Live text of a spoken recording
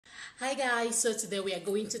Hi guys, so today we are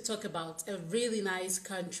going to talk about a really nice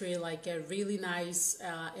country, like a really nice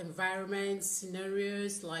environment,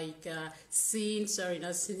 scenarios, like scene, sorry,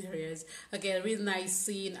 not scenarios, okay, a really nice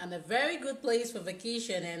scene and a very good place for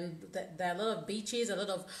vacation. And there are a lot of beaches, a lot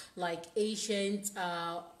of like ancient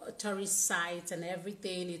tourist sites and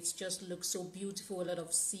everything. It just looks so beautiful, a lot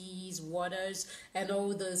of seas, waters and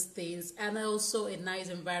all those things, and also a nice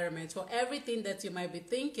environment for everything that you might be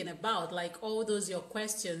thinking about, like all those your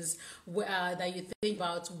questions that you think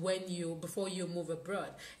about before you move abroad.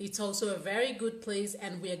 It's also a very good place,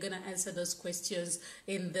 and we are going to answer those questions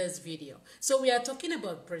in this video. So we are talking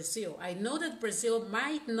about Brazil. I know that Brazil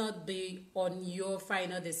might not be on your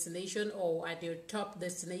final destination or at your top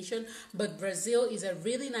destination, but Brazil is a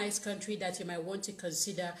really nice country that you might want to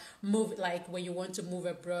consider like when you want to move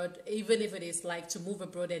abroad, even if it is like to move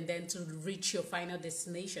abroad and then to reach your final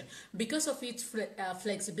destination, because of its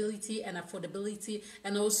flexibility and affordability,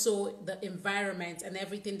 and also the environment and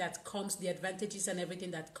everything that comes, the advantages and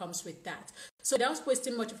everything that comes with that. So without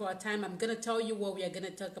wasting much of our time, I'm going to tell you what we are going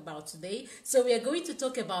to talk about today. So we are going to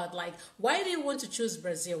talk about, like, why do you want to choose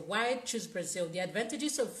Brazil? Why choose Brazil? The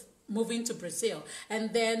advantages of moving to Brazil,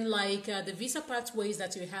 and then like the visa pathways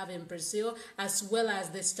that you have in Brazil, as well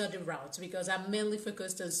as the study routes, because I'm mainly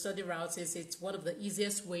focused on study routes, as it's one of the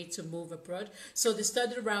easiest way to move abroad. So the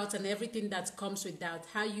study route and everything that comes with that,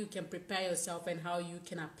 how you can prepare yourself and how you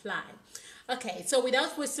can apply. Okay, so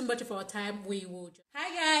without wasting much of our time, we will.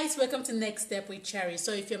 Hi guys, welcome to Next Step with Cherry.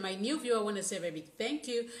 So if you're my new viewer, I want to say a very big thank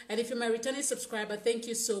you. And if you're my returning subscriber, thank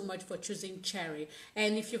you so much for choosing Cherry.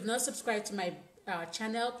 And if you've not subscribed to my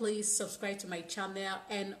channel, please subscribe to my channel,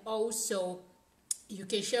 and also you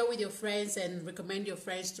can share with your friends and recommend your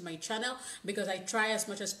friends to my channel, because I try as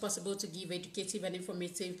much as possible to give educative and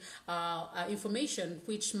informative information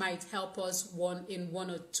which might help us in one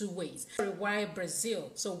or two ways. Why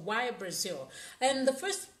Brazil? So why Brazil? And the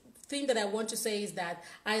first thing that I want to say is that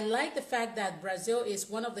I like the fact that Brazil is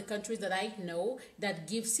one of the countries that I know that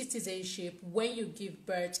gives citizenship when you give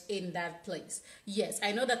birth in that place. Yes,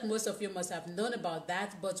 I know that most of you must have known about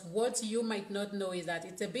that, but what you might not know is that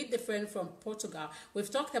it's a bit different from Portugal. We've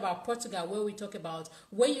talked about Portugal, where we talk about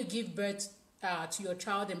when you give birth to your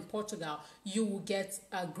child in Portugal, you will get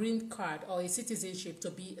a green card or a citizenship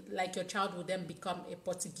to be like your child will then become a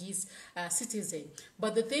Portuguese citizen.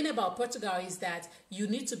 But the thing about Portugal is that you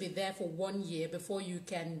need to be there for 1 year before you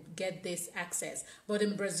can get this access. But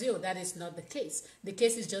in Brazil, that is not the case. The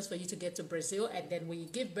case is just for you to get to Brazil, and then when you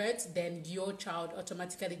give birth, then your child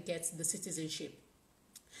automatically gets the citizenship.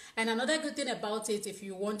 And another good thing about it, if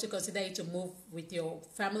you want to consider it to move with your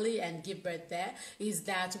family and give birth there, is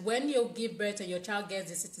that when you give birth and your child gets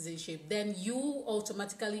the citizenship, then you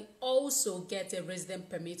automatically also get a resident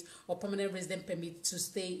permit or permanent resident permit to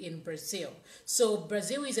stay in Brazil. So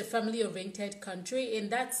Brazil is a family-oriented country. In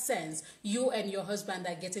that sense, you and your husband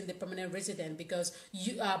are getting the permanent resident, because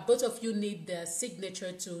you both of you need the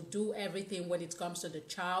signature to do everything when it comes to the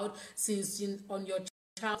child, since on your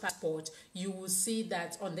child passport, you will see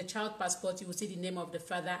that on the child passport, you will see the name of the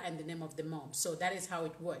father and the name of the mom. So that is how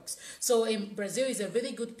it works. So in Brazil is a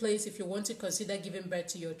really good place if you want to consider giving birth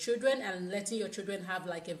to your children and letting your children have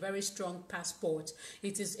like a very strong passport.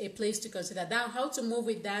 It is a place to consider. Now, how to move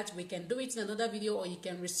with that, we can do it in another video, or you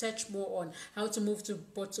can research more on how to move to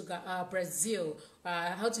Brazil,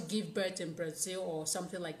 how to give birth in Brazil or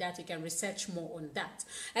something like that. You can research more on that.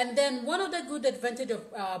 And then one other good advantage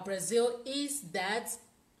of Brazil is that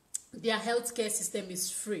their healthcare system is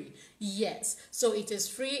free. Yes, so it is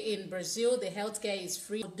free in Brazil. The healthcare is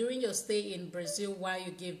free. During your stay in Brazil while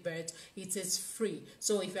you give birth, it is free.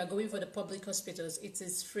 So if you are going for the public hospitals, it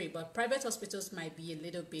is free. But private hospitals might be a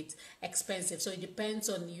little bit expensive. So it depends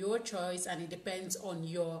on your choice, and it depends on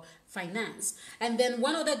your finance. And then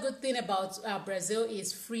one other good thing about Brazil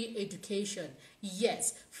is free education.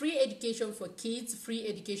 Yes, free education for kids, free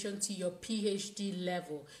education to your PhD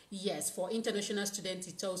level. Yes, for international students,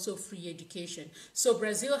 it's also free education. So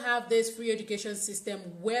Brazil have this free education system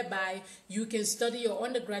whereby you can study your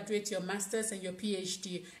undergraduate, your master's, and your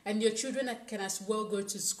PhD, and your children can as well go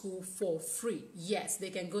to school for free. Yes, they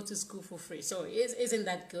can go to school for free. So isn't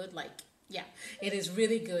that good? Like, yeah, it is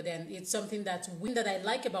really good, and it's something that I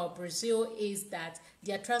like about Brazil is that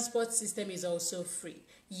their transport system is also free.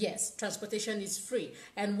 Yes, transportation is free.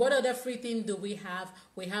 And what other free thing do we have?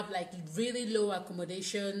 We have like really low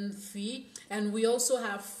accommodation fee, and we also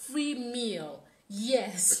have free meal.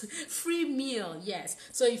 Yes, free meal. Yes.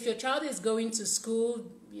 So if your child is going to school,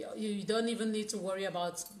 you don't even need to worry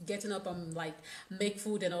about getting up and like make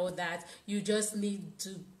food and all that. You just need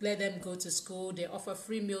to let them go to school. They offer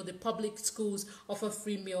free meal. The public schools offer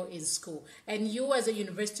free meal in school. And you as a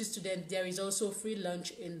university student, there is also free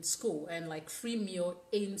lunch in school and like free meal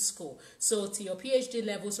in school. So to your PhD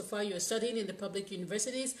level, so far you're studying in the public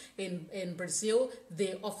universities in Brazil,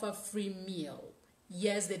 they offer free meal.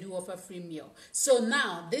 Yes, they do offer free meal. So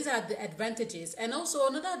now, these are the advantages. And also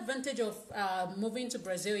another advantage of moving to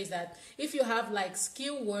Brazil is that if you have like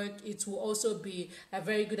skill work, it will also be a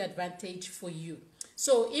very good advantage for you.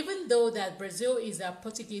 So even though that Brazil is a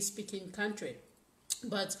Portuguese speaking country,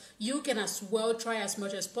 but you can as well try as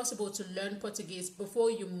much as possible to learn Portuguese before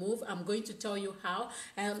you move. I'm going to tell you how.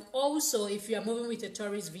 And also, if you are moving with a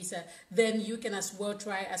tourist visa, then you can as well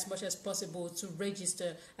try as much as possible to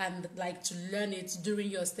register and like to learn it during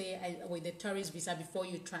your stay with the tourist visa before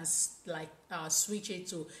you switch it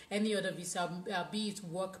to any other visa, be it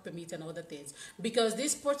work permit and other things. Because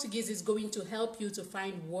this Portuguese is going to help you to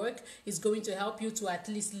find work. It's going to help you to at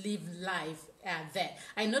least live life there.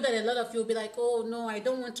 I know that a lot of you will be like, oh no, I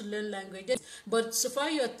don't want to learn languages. But so far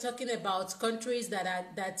you're talking about countries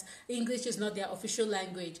that English is not their official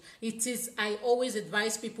language. It is, I always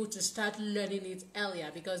advise people to start learning it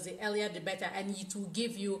earlier, because the earlier the better, and it will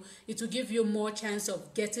give you more chance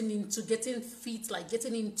of getting in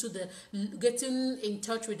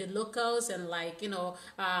touch with the locals and like, you know,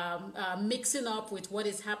 mixing up with what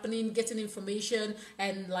is happening, getting information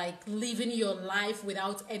and like living your life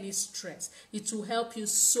without any stress. It will help you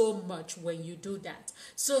so much when you do that.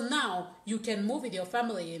 So now you can move with your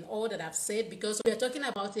family in all that I've said, because we are talking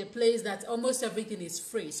about a place that almost everything is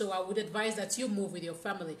free. So I would advise that you move with your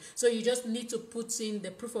family. So you just need to put in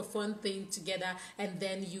the proof of fund thing together, and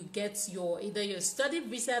then you get either your study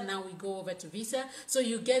visa. Now we go over to visa. So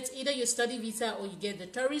you get either your study visa, or you get the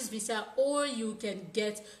tourist visa, or you can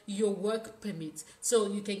get your work permit.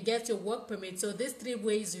 So you can get your work permit. So these three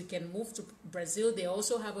ways you can move to Brazil. They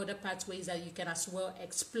also have other pathways that you can as well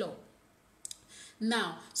explore.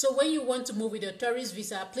 Now, so when you want to move with your tourist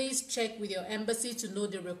visa, please check with your embassy to know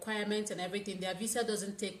the requirements and everything. Their visa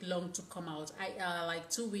doesn't take long to come out. Like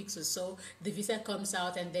 2 weeks or so, the visa comes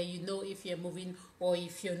out, and then you know if you're moving or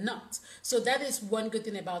if you're not. So that is one good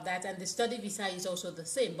thing about that. And the study visa is also the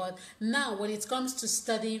same. But now when it comes to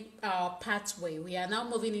study pathway, we are now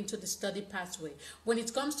moving into the study pathway. When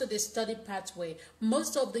it comes to the study pathway,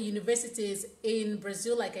 most of the universities in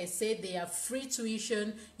Brazil, like I said, they are free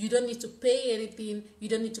tuition. You don't need to pay anything. You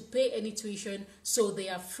don't need to pay any tuition, so they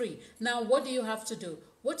are free. Now, what do you have to do?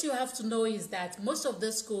 What you have to know is that most of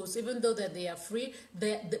the schools, even though that they are free,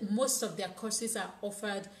 most of their courses are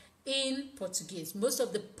offered in Portuguese. Most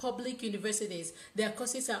of the public universities, their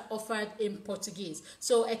courses are offered in Portuguese.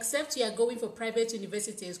 So except you are going for private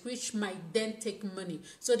universities, which might then take money.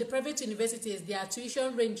 So the private universities, their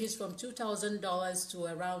tuition ranges from $2,000 to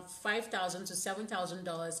around $5,000 to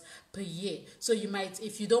 $7,000 per year. So you might,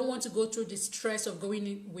 if you don't want to go through the stress of going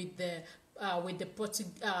in with the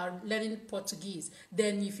learning Portuguese,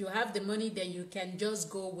 then if you have the money, then you can just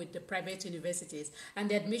go with the private universities. And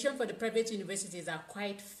the admission for the private universities are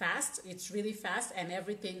quite fast. It's really fast and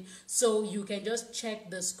everything. So you can just check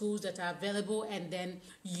the schools that are available, and then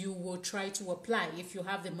you will try to apply. If you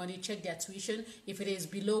have the money, check their tuition. If it is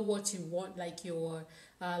below what you want,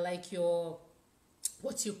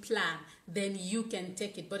 what you plan, then you can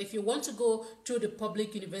take it. But if you want to go through the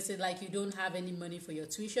public university, like you don't have any money for your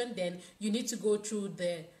tuition, then you need to go through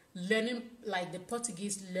the learning, like the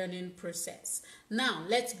Portuguese learning process. Now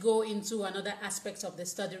let's go into another aspect of the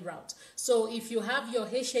study route. So if you have your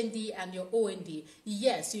HND and your OND,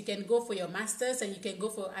 yes, you can go for your master's, and you can go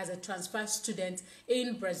for as a transfer student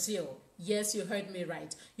in Brazil. Yes, you heard me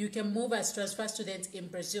right. You can move as transfer student in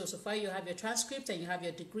Brazil. So far you have your transcript and you have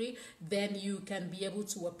your degree, then you can be able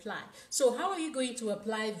to apply. So how are you going to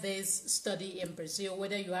apply this study in Brazil?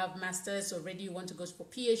 Whether you have master's already, you want to go for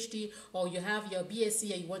PhD, or you have your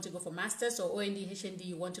BSc and you want to go for master's, or OND, HND,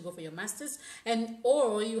 you want to go for your master's,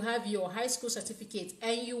 or you have your high school certificate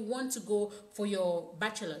and you want to go for your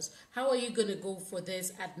bachelor's. How are you going to go for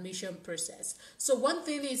this admission process? So one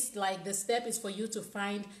thing is, like, the step is for you to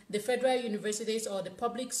find the federal universities or the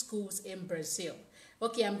public schools in Brazil.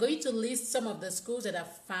 Okay, I'm going to list some of the schools that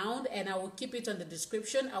I've found, and I will keep it on the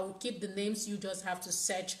description. I will keep the names. You just have to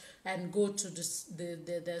search and go to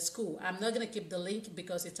the school. I'm not going to keep the link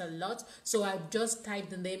because it's a lot. So I've just typed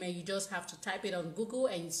the name, and you just have to type it on Google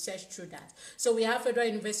and search through that. So we have Federal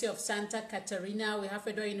University of Santa Catarina. We have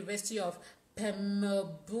Federal University of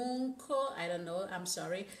Pernambuco, I don't know, I'm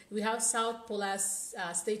sorry. We have South Polar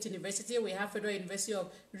State University. We have Federal University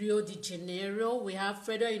of Rio de Janeiro. We have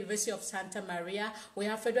Federal University of Santa Maria. We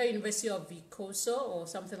have Federal University of Vicoso or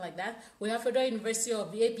something like that. We have Federal University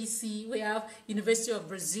of the ABC. We have University of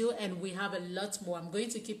Brazil, and we have a lot more. I'm going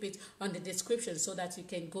to keep it on the description so that you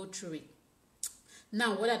can go through it.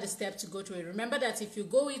 Now, what are the steps to go through it? Remember that if you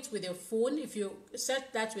go it with your phone, if you search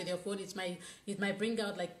that with your phone, it might bring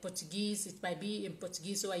out like Portuguese. It might be in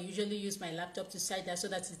Portuguese, so I usually use my laptop to search that so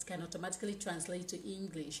that it can automatically translate to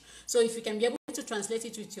English. So if you can be able to translate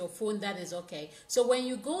it with your phone, that is okay. So when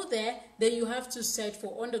you go there, then you have to search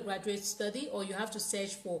for undergraduate study, or you have to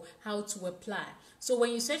search for how to apply. So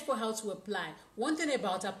when you search for how to apply, one thing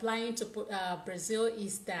about applying to Brazil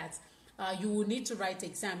is that you will need to write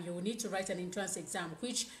exam. You will need to write an entrance exam,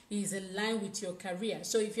 which is in line with your career.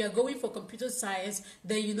 So if you are going for computer science,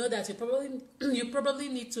 then you know that you probably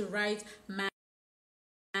need to write math,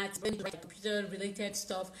 computer related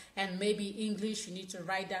stuff, and maybe English. You need to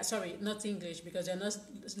write that. Sorry, not English, because you're not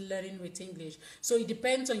learning with English. So it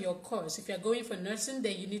depends on your course. If you're going for nursing,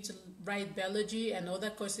 then you need to write biology and other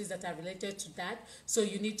courses that are related to that. So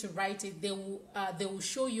you need to write it. They will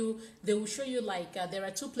show you like there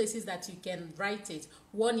are two places that you can write it.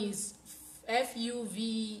 One is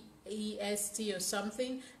FUVEST or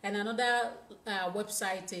something, and another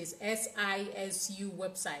website is SISU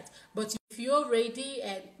website. But if you're ready,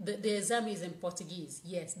 and the exam is in Portuguese.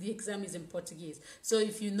 Yes, the exam is in Portuguese. So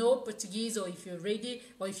if you know Portuguese, or if you're ready,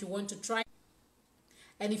 or if you want to try,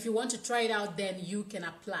 and if you want to try it out, then you can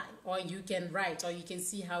apply, or you can write, or you can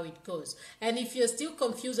see how it goes. And if you're still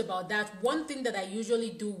confused about that, one thing that I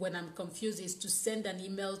usually do when I'm confused is to send an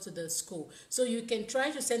email to the school. So you can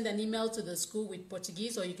try to send an email to the school with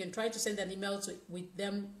Portuguese, or you can try to send an email with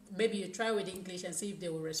them. Maybe you try with English and see if they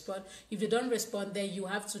will respond. If they don't respond, then you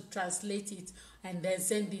have to translate it and then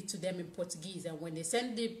send it to them in Portuguese. And when they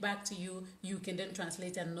send it back to you, you can then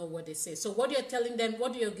translate and know what they say. So what you're telling them,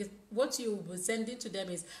 what you will be sending to them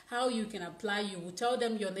is how you can apply. You will tell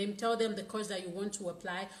them your name, tell them the course that you want to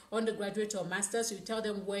apply, undergraduate or master's. You tell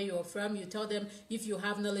them where you're from. You tell them if you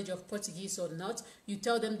have knowledge of Portuguese or not. You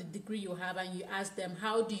tell them the degree you have, and you ask them,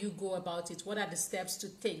 how do you go about it? What are the steps to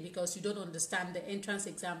take? Because you don't understand the entrance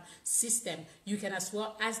exam system. You can as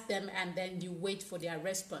well ask them, and then you wait for their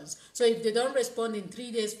response. So if they don't respond in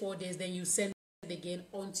 3 days, 4 days, then you send it again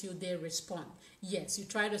until they respond. Yes, you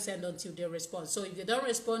try to send until they respond. So if they don't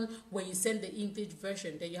respond when you send the English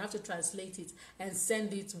version, then you have to translate it and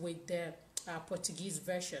send it with the Portuguese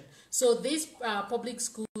version. So these public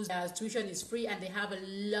schools, tuition is free, and they have a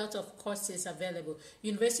lot of courses available.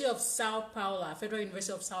 University of Sao Paulo, Federal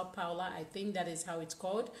University of Sao Paulo, I think that is how it's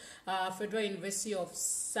called. Federal University of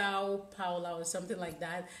Sao Paulo or something like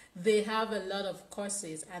that. They have a lot of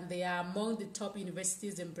courses, and they are among the top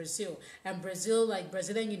universities in Brazil. And Brazil, like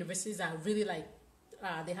Brazilian universities, are really like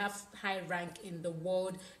they have high rank in the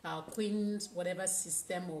world Queen's whatever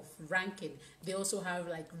system of ranking. They also have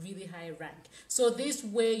like really high rank. So this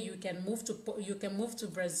way you can move to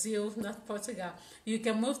Brazil, not Portugal. You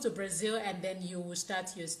can move to Brazil, and then you will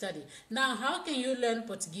start your study. Now, how can you learn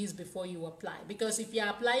Portuguese before you apply? Because if you are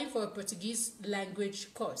applying for a Portuguese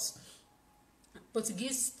language course,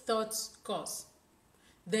 Portuguese thoughts course,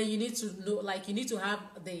 then you need to know, like you need to have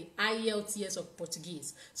the IELTS of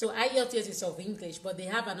Portuguese. So IELTS is of English, but they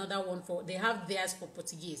have another one they have theirs for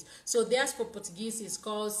Portuguese. So theirs for Portuguese is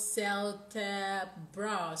called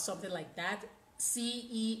savitribai, something like that,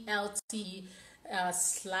 CELT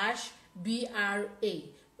 /BRA.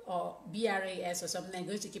 Or BRAS or something. I'm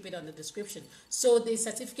going to keep it on the description. So the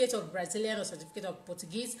certificate of Brazilian or certificate of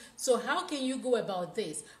Portuguese. So how can you go about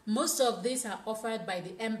this? Most of these are offered by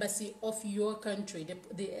the embassy of your country, the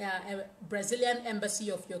Brazilian embassy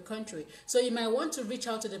of your country. So you might want to reach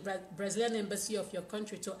out to the Brazilian embassy of your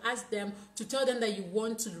country to ask them, to tell them that you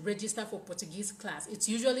want to register for Portuguese class. It's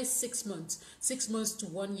usually 6 months to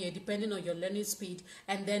 1 year, depending on your learning speed,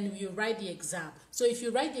 and then you write the exam. So if you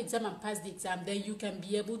write the exam and pass the exam, then you can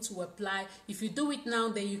be able to apply. If you do it now,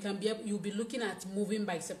 then you'll be looking at moving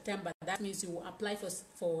by September. That means you will apply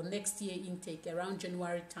for next year intake around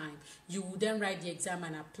January time. You will then write the exam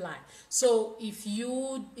and apply. So if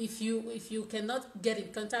you cannot get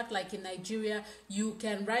in contact, like in Nigeria, you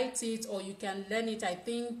can write it or you can learn it. I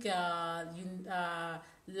think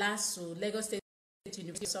Lagos State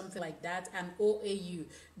University, something like that, and OAU.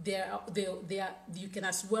 You can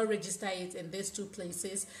as well register it in these two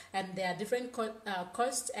places, and there are different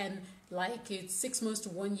costs, and like it's 6 months to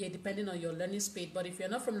 1 year depending on your learning speed. But if you're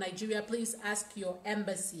not from Nigeria, please ask your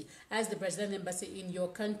embassy, ask the Brazilian embassy in your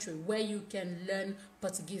country where you can learn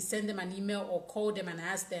Portuguese. Send them an email or call them and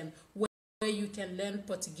ask them where you can learn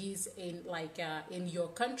Portuguese in in your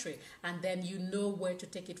country, and then you know where to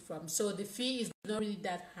take it from. So the fee is not really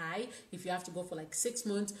that high if you have to go for like 6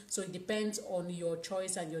 months. So it depends on your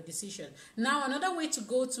choice and your decision. Now another way to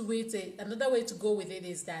go with it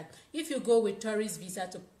is that if you go with tourist visa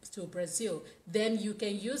to Brazil, then you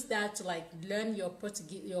can use that to like learn your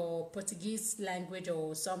Portuguese language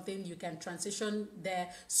or something. You can transition there,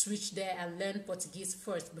 switch there, and learn Portuguese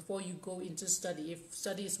first before you go into study, if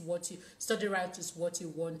study route is what you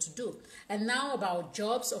want to do. And now about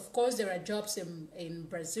jobs, of course there are jobs in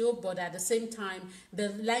Brazil, but at the same time the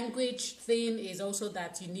language thing is also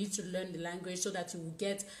that you need to learn the language so that you will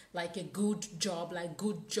get like a good job, like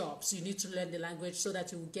good jobs. You need to learn the language so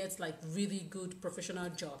that you will get like really good professional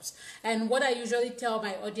jobs. And what I usually tell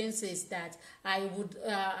my audience is that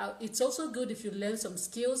it's also good if you learn some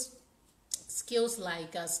skills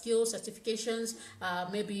like skill certifications,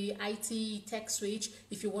 maybe IT, tech switch.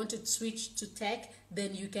 If you want to switch to tech,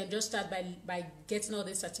 then you can just start by getting all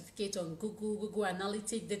the certificates on Google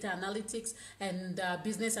Analytics, data analytics, and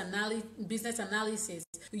business analysis.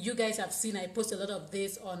 You guys have seen I post a lot of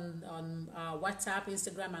this on WhatsApp,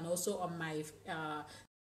 Instagram, and also on my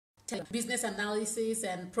business analysis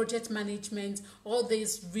and project management. All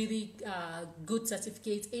these really good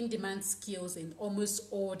certificates, in demand skills in almost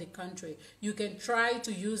all the country. You can try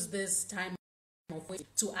to use this time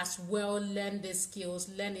to as well learn the skills,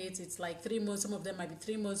 learn it. It's like 3 months, some of them might be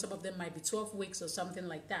 3 months, some of them might be 12 weeks or something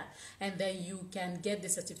like that. And then you can get the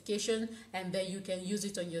certification, and then you can use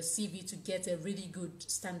it on your CV to get a really good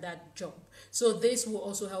standard job. So this will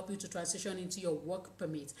also help you to transition into your work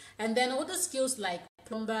permit. And then other skills like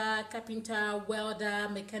plumber, carpenter, welder,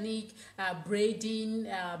 mechanic, braiding,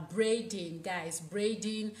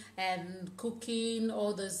 and cooking,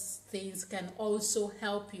 all those things can also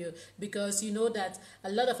help you, because you know that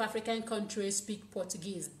a lot of African countries speak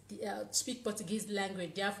Portuguese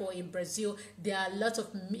language. Therefore, in Brazil, there are a lot of,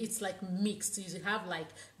 it's like mixed. You have like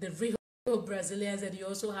the real Brazilians, and you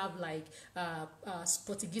also have like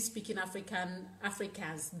Portuguese speaking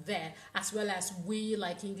Africans there, as well as we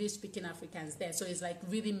like English speaking Africans there. So it's like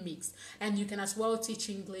really mixed. And you can as well teach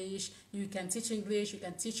English. You can teach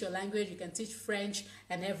your language, you can teach French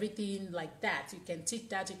and everything like that. You can teach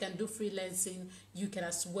that. You can do freelancing. You can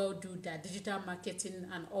as well do that, digital marketing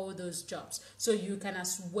and all those jobs. So you can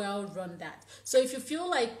as well run that. So if you feel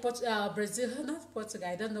like Brazil, not Portugal,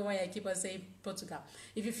 I don't know why I keep on saying Portugal.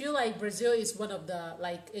 If you feel like Brazil is one of the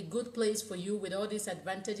like a good place for you with all these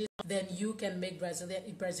advantages, then you can make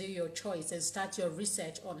Brazil your choice and start your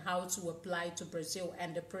research on how to apply to Brazil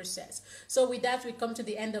and the process. So with that, we come to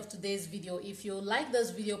the end of today's video. If you like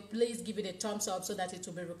this video, please give it a thumbs up so that it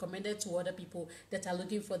will be recommended to other people that are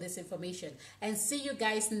looking for this information. And see you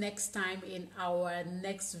guys next time in our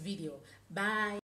next video. Bye.